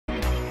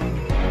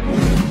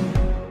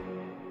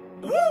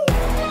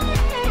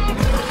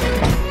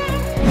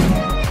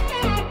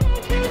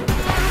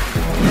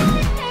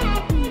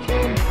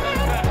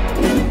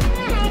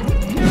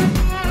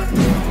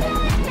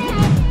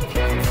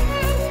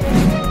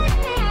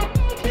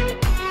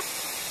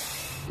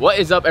What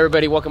is up,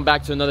 everybody? Welcome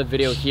back to another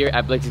video here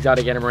at Blake's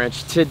Exotic Animal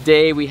Ranch.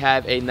 Today we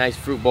have a nice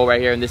fruit bowl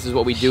right here, and this is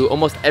what we do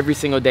almost every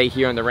single day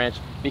here on the ranch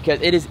because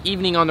it is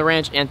evening on the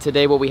ranch. And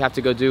today what we have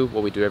to go do,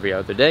 what we do every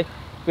other day,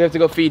 we have to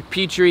go feed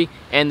Petrie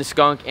and the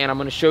skunk, and I'm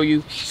going to show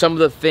you some of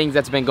the things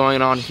that's been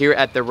going on here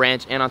at the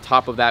ranch. And on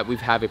top of that, we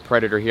have a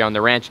predator here on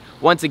the ranch.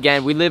 Once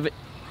again, we live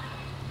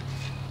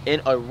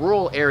in a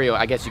rural area,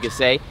 I guess you could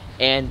say,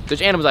 and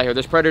there's animals out here,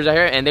 there's predators out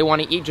here, and they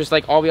want to eat just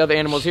like all the other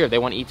animals here. They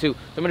want to eat too. So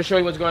I'm going to show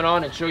you what's going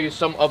on and show you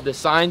some of the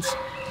signs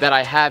that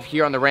I have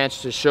here on the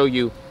ranch to show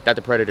you that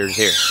the predator is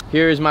here.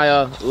 Here's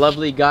my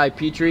lovely guy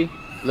Petrie,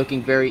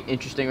 looking very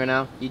interesting right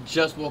now. He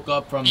just woke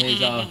up from his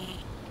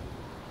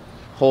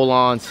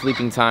whole-on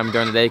sleeping time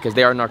during the day because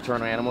they are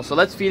nocturnal animals. So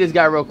let's feed this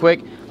guy real quick,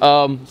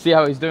 see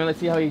how he's doing. Let's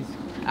see how he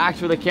acts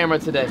for the camera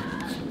today.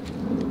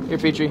 Here,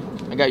 Petrie,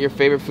 I got your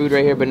favorite food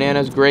right here: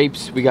 bananas,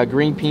 grapes, we got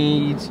green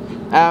peas,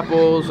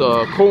 apples,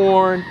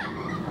 corn,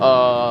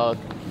 I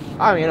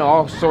mean,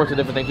 all sorts of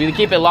different things. We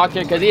keep it locked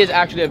here because he is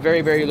actually a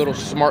very, very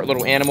smart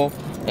little animal.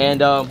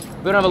 And if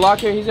we don't have a lock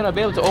here, he's gonna be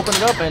able to open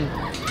it up, and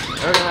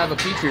we're gonna have a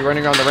Petrie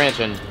running around the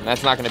ranch, and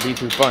that's not gonna be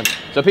too fun.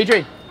 So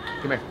Petrie,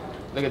 come here.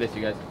 Look at this,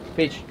 you guys.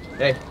 Peach,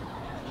 hey.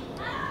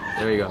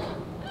 There you go.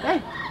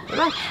 Hey,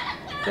 relax.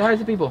 Say hi to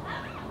the people.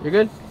 You're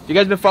good? If you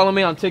guys been following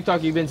me on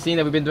TikTok, you've been seeing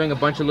that we've been doing a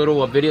bunch of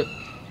little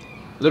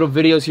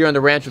videos here on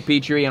the ranch with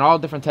Petrie and all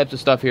different types of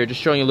stuff here,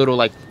 just showing you little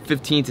like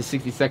 15 to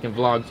 60-second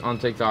vlogs on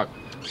TikTok.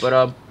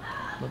 But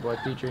my boy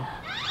Petrie.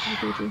 Hey,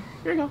 Petrie.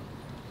 Here you go.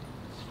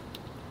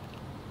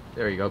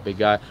 There you go, big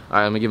guy. All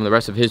right, I'm gonna give him the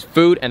rest of his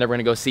food, and then we're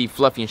gonna go see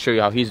Fluffy and show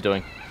you how he's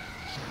doing.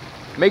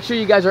 Make sure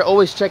you guys are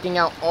always checking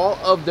out all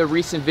of the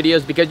recent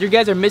videos because you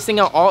guys are missing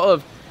out all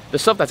of the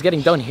stuff that's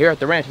getting done here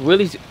at the ranch.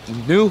 Willie's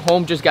new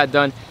home just got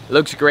done. It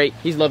looks great.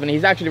 He's loving it.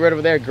 He's actually right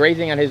over there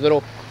grazing on his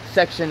little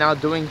section now,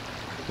 doing,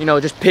 you know,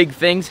 just pig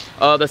things.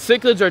 The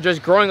cichlids are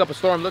just growing up a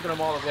storm. Look at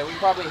them all over there. We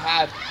probably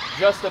have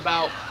just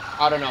about,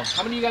 I don't know,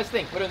 how many do you guys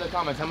think? Put it in the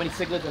comments. How many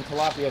cichlids and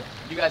tilapia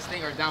you guys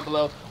think are down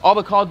below? All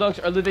the call ducks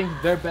are living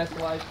their best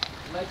life.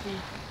 Lexi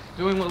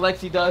doing what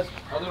Lexi does.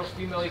 Our little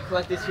female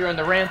eucalyptus here on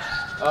the ranch.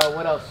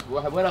 What else?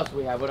 What else do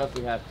we have? What else do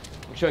we have?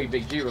 I'll show you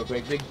Big G real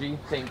quick. Big G,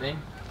 same thing.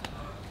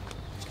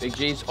 Big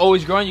G's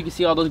always growing. You can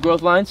see all those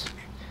growth lines.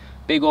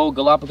 Big old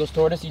Galapagos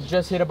tortoise. He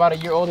just hit about a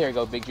year old. Here you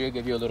go, Big G. I'll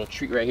give you a little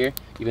treat right here,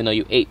 even though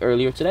you ate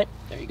earlier today.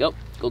 There you go.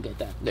 Go get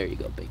that. There you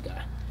go, big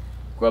guy.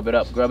 Grub it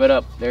up. Grub it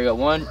up. There you go.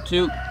 1,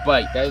 2,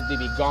 bite. That will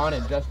be gone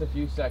in just a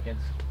few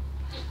seconds.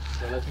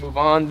 So let's move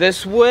on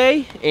this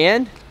way,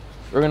 and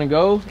we're gonna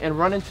go and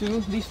run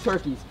into these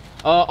turkeys.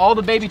 All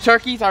the baby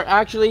turkeys are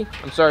actually,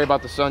 I'm sorry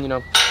about the sun, you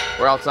know,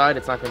 we're outside,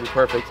 it's not gonna be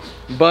perfect,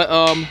 but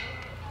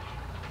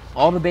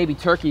all the baby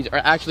turkeys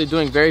are actually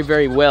doing very,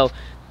 very well.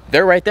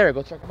 They're right there.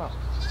 Go check them out.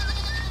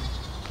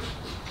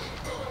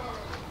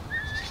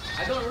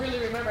 I don't really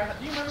remember.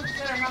 Do you remember,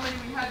 Sarah, how many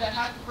we had that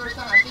hatch the first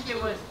time? I think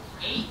it was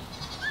 8.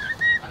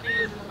 I think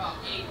it was about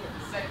 8 for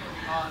the second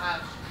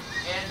hatch.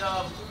 And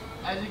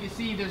as you can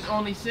see, there's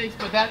only 6,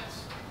 but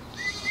that's,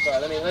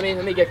 sorry,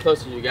 let me get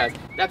closer to you guys.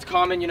 That's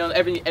common, you know,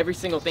 every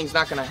single thing's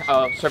not gonna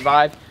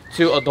survive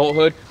to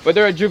adulthood, but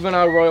they're a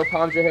juvenile royal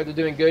palms right here. They're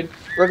doing good.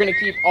 We're gonna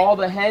keep all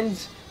the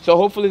hens, so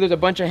hopefully there's a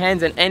bunch of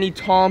hens, and any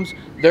toms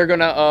they're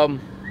gonna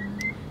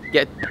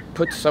get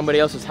put to somebody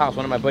else's house,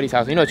 one of my buddy's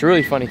house. You know, it's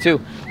really funny too.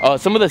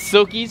 Some of the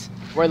silkies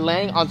were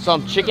laying on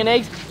some chicken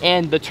eggs,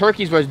 and the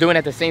turkeys were doing it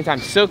at the same time.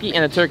 Silky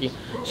and the turkey.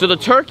 So the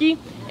turkey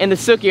and the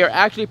silky are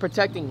actually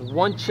protecting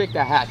one chick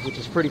that hatched, which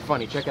is pretty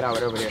funny. Check it out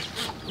right over here.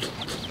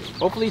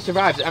 Hopefully he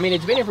survives. I mean,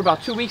 it's been here for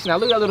about 2 weeks now.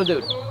 Look at that little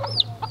dude.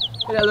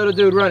 Look at that little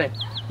dude running.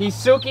 He's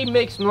silky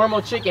mixed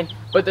normal chicken,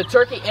 but the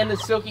turkey and the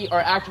silky are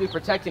actually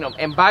protecting him.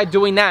 And by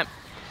doing that,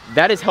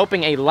 that is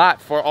helping a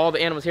lot for all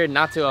the animals here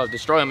not to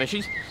destroy them. And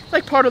she's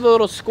like part of the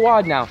little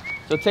squad now.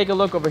 So take a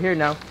look over here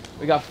now.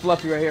 We got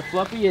Fluffy right here.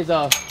 Fluffy is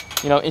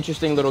you know,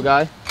 interesting little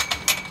guy.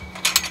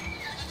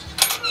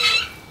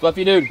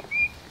 Fluffy dude,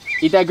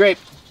 eat that grape.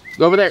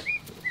 Go over there.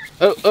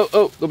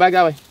 Oh, go back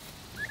that way.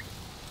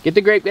 Get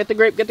the grape, get the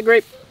grape, get the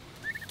grape.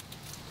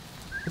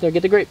 There,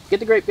 get the grape, get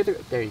the grape, get the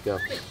grape. There you go.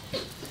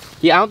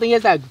 I don't think he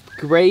has that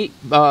great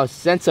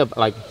sense of,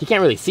 like, he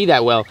can't really see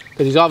that well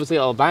because he's obviously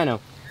albino,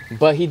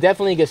 but he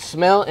definitely gets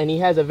smell, and he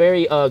has a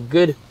very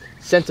good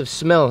sense of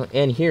smell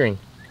and hearing.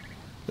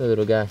 The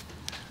little guy.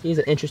 He's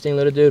an interesting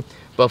little dude.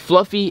 But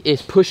Fluffy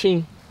is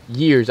pushing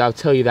years, I'll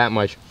tell you that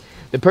much.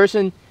 The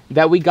person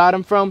that we got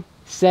him from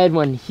said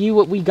when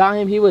we got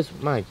him, he was,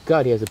 my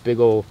God, he has a big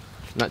old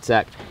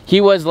nutsack. He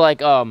was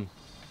like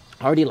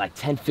already like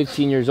 10,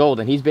 15 years old,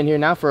 and he's been here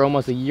now for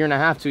almost a year and a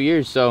half, 2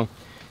 years, so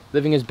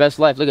living his best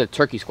life. Look at the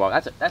turkey squad.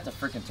 That's a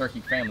freaking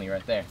turkey family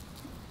right there.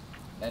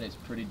 That is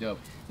pretty dope.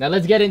 Now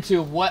let's get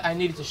into what I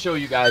needed to show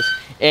you guys,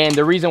 and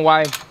the reason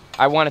why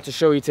I wanted to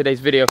show you today's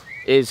video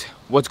is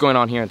what's going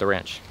on here at the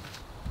ranch.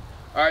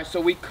 All right,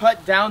 so we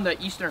cut down the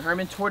Eastern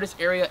Hermit tortoise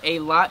area a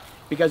lot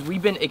because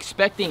we've been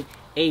expecting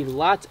a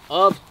lot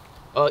of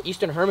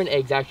Eastern Hermit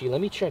eggs. Actually,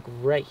 let me check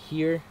right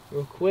here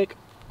real quick.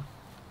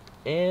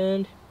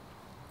 And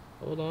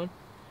hold on.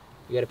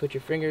 You gotta put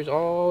your fingers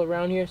all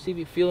around here, see if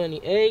you feel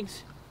any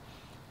eggs.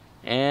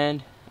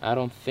 And I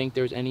don't think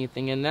there's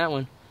anything in that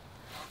one.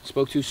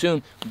 Spoke too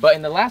soon. But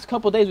in the last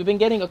couple days, we've been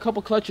getting a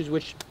couple clutches,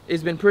 which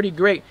has been pretty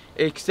great,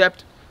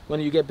 except when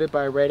you get bit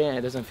by a red ant,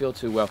 it doesn't feel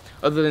too well.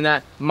 Other than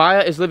that,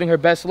 Maya is living her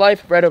best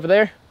life right over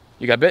there.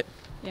 You got bit?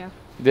 Yeah.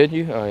 Did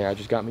you? Oh yeah, it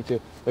just got me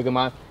too. Look at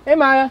Maya. Hey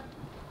Maya.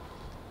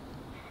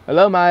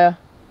 Hello Maya.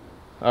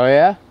 Oh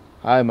yeah?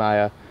 Hi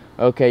Maya.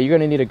 Okay, you're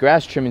gonna need a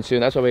grass trimming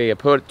soon. That's why we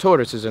put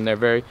tortoises in there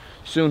very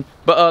soon.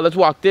 But let's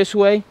walk this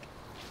way.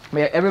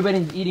 Yeah,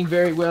 everybody's eating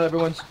very well.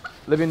 Everyone's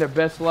living their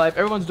best life.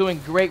 Everyone's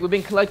doing great. We've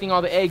been collecting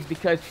all the eggs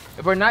because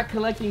if we're not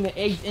collecting the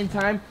eggs in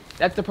time,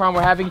 that's the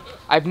problem we're having.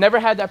 I've never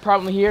had that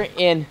problem here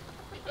in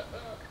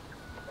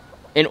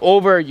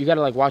over, you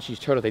gotta like watch these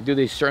turtles. They do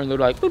these certain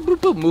little like boop, boop,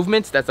 boop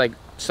movements. That's like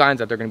signs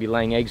that they're gonna be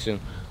laying eggs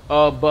soon.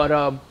 But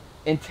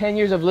in 10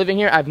 years of living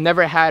here, I've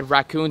never had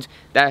raccoons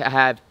that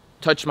have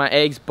touched my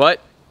eggs,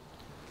 but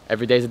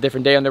every day is a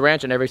different day on the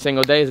ranch, and every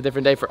single day is a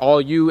different day for all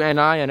you and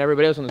I and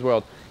everybody else in this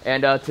world.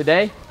 And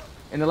today,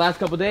 in the last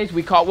couple days,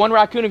 we caught one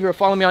raccoon. If you were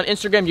following me on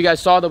Instagram, you guys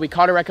saw that we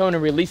caught a raccoon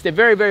and released it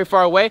very, very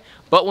far away.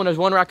 But when there's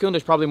one raccoon,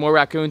 there's probably more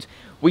raccoons.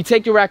 We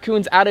take the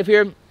raccoons out of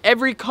here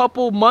every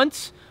couple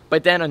months,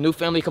 but then a new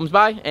family comes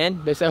by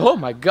and they say, oh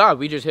my God,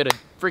 we just hit a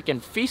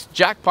freaking feast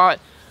jackpot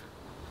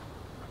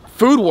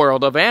food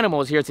world of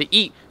animals here to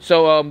eat.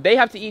 So they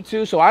have to eat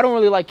too, so I don't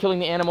really like killing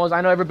the animals. I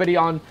know everybody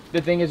on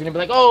the thing is gonna be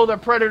like, oh, they're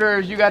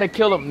predators, you gotta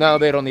kill them. No,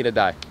 they don't need to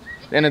die.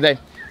 At the end of the day,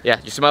 yeah,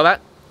 you smell that?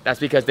 That's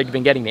because they've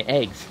been getting the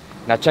eggs.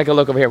 Now check a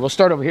look over here. We'll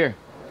start over here.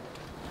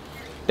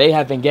 They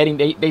have been getting,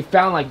 they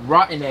found like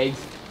rotten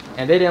eggs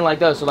and they didn't like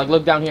those. So like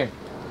look down here.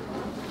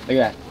 Look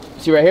at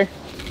that. See right here?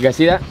 You guys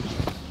see that?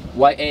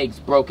 White eggs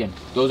broken.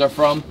 Those are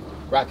from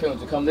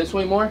raccoons. So come this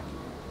way more.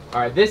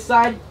 All right, this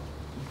side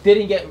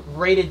didn't get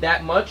raided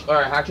that much. All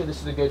right, actually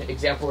this is a good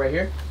example right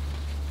here.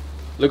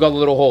 Look at all the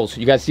little holes.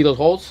 You guys see those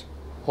holes?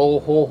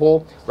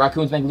 Hole.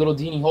 Raccoons make little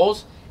teeny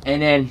holes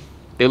and then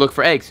they look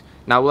for eggs.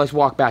 Now let's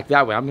walk back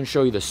that way. I'm gonna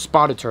show you the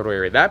spotted turtle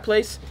area. That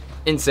place,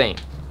 insane.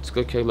 Let's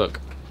go, okay, look.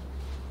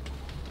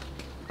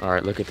 All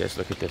right, look at this,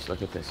 look at this,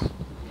 look at this.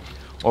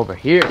 Over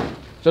here.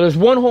 So there's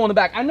one hole in the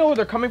back. I know where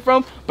they're coming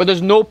from, but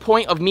there's no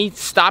point of me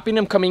stopping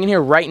them coming in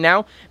here right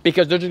now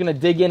because they're just gonna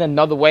dig in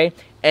another way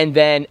and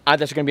then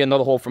that's gonna be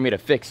another hole for me to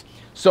fix.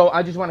 So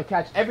I just wanna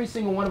catch every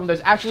single one of them.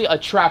 There's actually a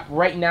trap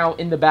right now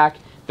in the back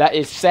that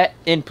is set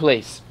in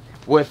place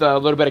with a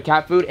little bit of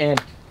cat food,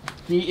 and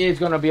he is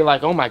gonna be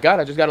like, oh my God,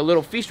 I just got a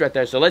little feast right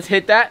there. So let's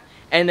hit that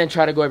and then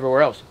try to go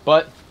everywhere else.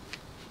 But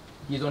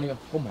he's only,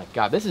 oh my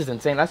God, this is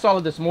insane. I saw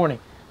it this morning.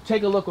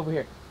 Take a look over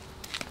here.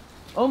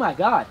 Oh my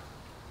God.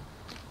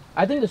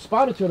 I think the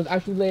spotted turtles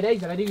actually laid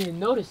eggs and I didn't even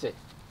notice it.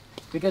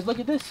 Because look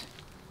at this.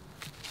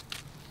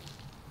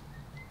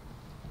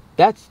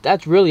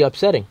 That's really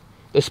upsetting.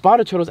 The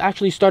spotted turtles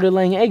actually started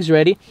laying eggs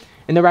already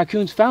and the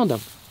raccoons found them.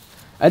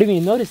 I didn't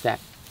even notice that.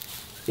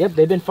 Yep,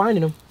 they've been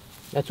finding them.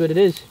 That's what it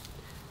is.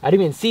 I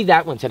didn't even see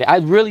that one today. I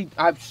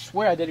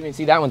swear I didn't even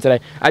see that one today.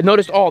 I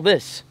noticed all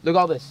this. Look at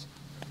all this.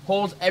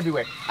 Holes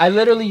everywhere. I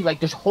literally, like,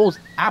 there's holes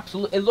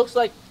absolutely. It looks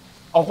like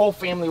a whole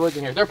family was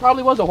in here. There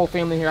probably was a whole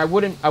family here. I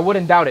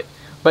wouldn't doubt it.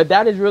 But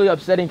that is really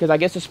upsetting because I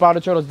guess the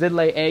spotted turtles did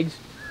lay eggs.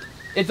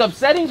 It's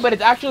upsetting, but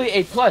it's actually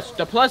a plus.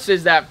 The plus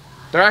is that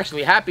they're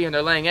actually happy and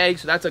they're laying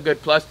eggs, so that's a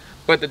good plus.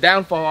 But the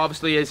downfall,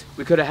 obviously, is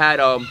we could have had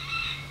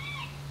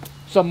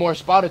some more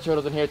spotted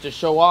turtles in here to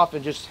show off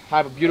and just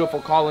have a beautiful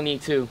colony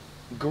to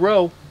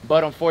grow.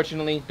 But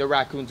unfortunately, the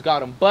raccoons got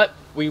them. But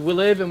we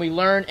live and we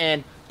learn,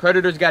 and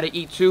predators got to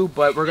eat too.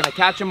 But we're gonna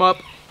catch them up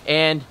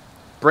and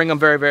bring them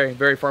very, very,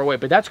 very far away.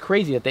 But that's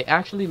crazy that they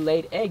actually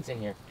laid eggs in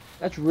here.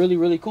 That's really,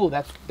 really cool.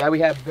 That's that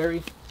we have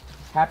very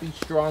happy,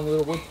 strong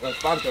little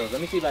spotted turtles. Let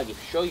me see if I can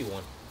show you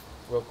one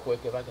real quick,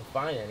 if I can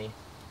find any.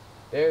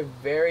 They're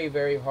very,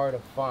 very hard to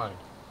find.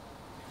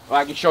 Well,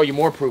 I can show you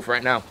more proof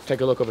right now. Take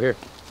a look over here.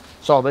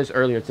 Saw this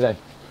earlier today,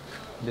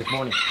 this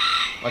morning.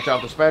 Watch out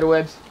for spider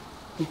webs.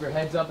 Keep your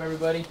heads up,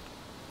 everybody.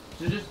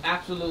 So just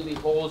absolutely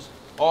holes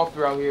all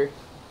throughout here.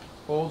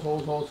 Holes,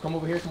 holes, holes. Come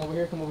over here, come over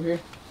here, come over here.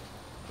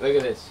 Look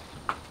at this.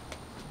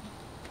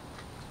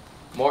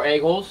 More egg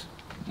holes.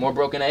 More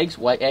broken eggs,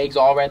 white eggs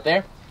all right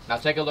there. Now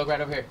take a look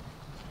right over here.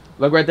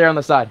 Look right there on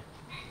the side.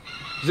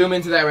 Zoom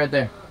into that right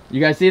there.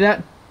 You guys see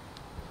that?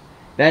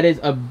 That is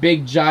a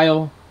big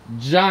giant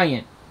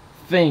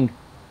thing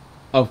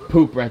of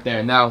poop right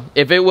there. Now,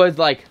 if it was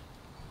like,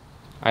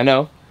 I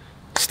know,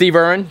 Steve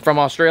Irwin from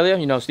Australia,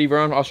 you know Steve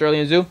Irwin,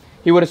 Australian Zoo,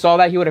 he would have saw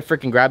that, he would have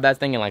freaking grabbed that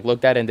thing and like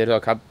looked at it and did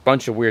a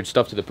bunch of weird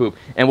stuff to the poop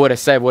and would have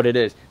said what it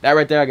is. That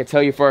right there, I can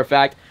tell you for a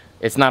fact,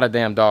 it's not a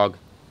damn dog.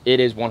 It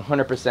is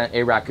 100%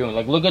 a raccoon.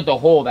 Like, look at the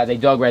hole that they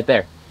dug right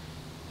there.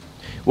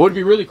 What would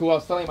be really cool, I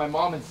was telling my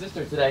mom and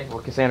sister today, well,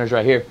 Cassandra's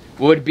right here,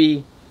 would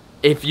be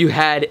if you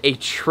had a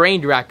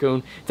trained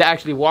raccoon to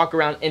actually walk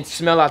around and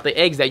smell out the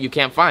eggs that you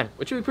can't find,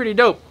 which would be pretty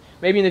dope.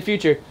 Maybe in the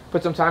future,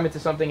 put some time into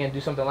something and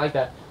do something like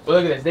that. But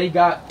look at this, they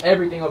got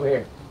everything over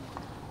here.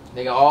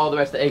 They got all the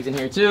rest of the eggs in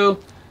here too.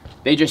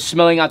 They just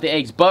smelling out the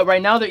eggs. But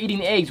right now they're eating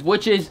the eggs,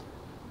 which is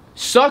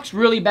Sucks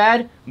really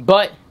bad,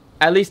 but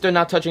at least they're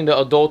not touching the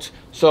adults,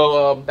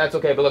 so that's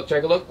okay. But look,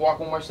 check a look. Walk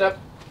one more step.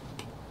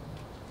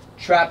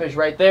 Trap is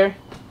right there,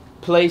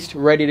 placed,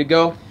 ready to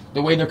go.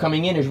 The way they're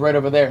coming in is right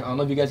over there. I don't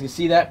know if you guys can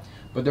see that,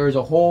 but there is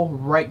a hole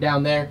right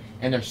down there,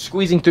 and they're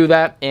squeezing through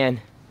that, and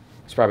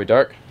it's probably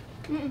dark.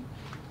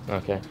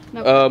 Okay.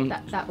 Nope,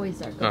 that way's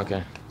dark.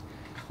 Okay.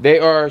 They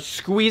are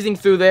squeezing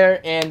through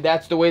there, and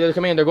that's the way they're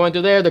coming in. They're going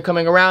through there, they're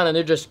coming around, and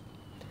they're just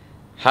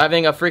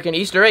having a freaking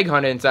Easter egg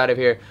hunt inside of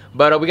here.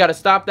 But we got to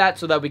stop that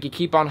so that we can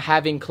keep on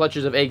having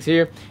clutches of eggs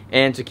here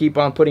and to keep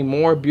on putting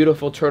more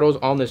beautiful turtles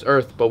on this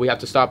earth. But we have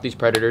to stop these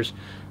predators.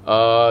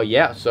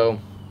 Yeah, so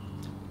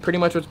pretty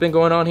much what's been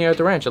going on here at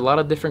the ranch. A lot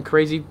of different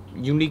crazy,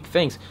 unique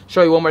things.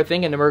 Show you one more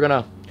thing, and then we're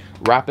going to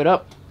wrap it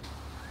up.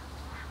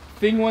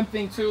 Thing one,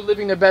 thing two,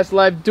 living their best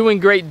life, doing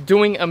great,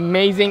 doing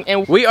amazing.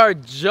 And we are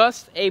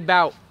just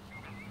about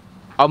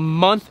a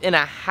month and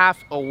a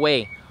half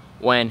away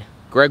when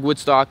Greg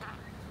Woodstock,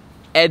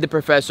 Ed the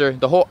Professor,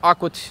 the whole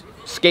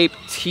Aquascape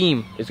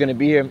team is going to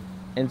be here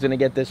and it's going to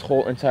get this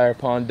whole entire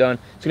pond done.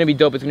 It's going to be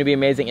dope. It's going to be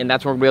amazing, and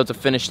that's when we're going to be able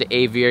to finish the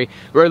aviary.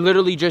 We're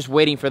literally just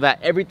waiting for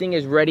that. Everything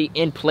is ready,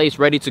 in place,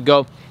 ready to go.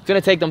 It's going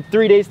to take them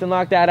 3 days to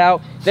knock that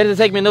out. Then it's going to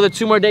take me another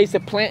 2 more days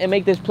to plant and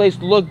make this place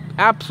look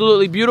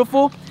absolutely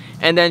beautiful.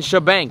 And then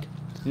shebang,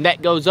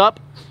 net goes up,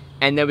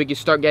 and then we can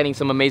start getting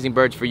some amazing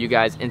birds for you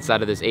guys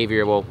inside of this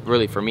aviary. Well,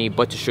 really for me,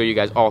 but to show you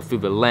guys all through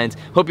the lens.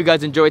 Hope you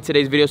guys enjoyed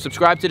today's video.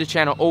 Subscribe to the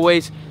channel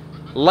always.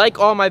 Like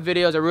all my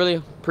videos, I really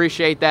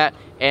appreciate that,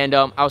 and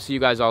I'll see you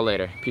guys all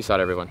later. Peace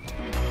out, everyone.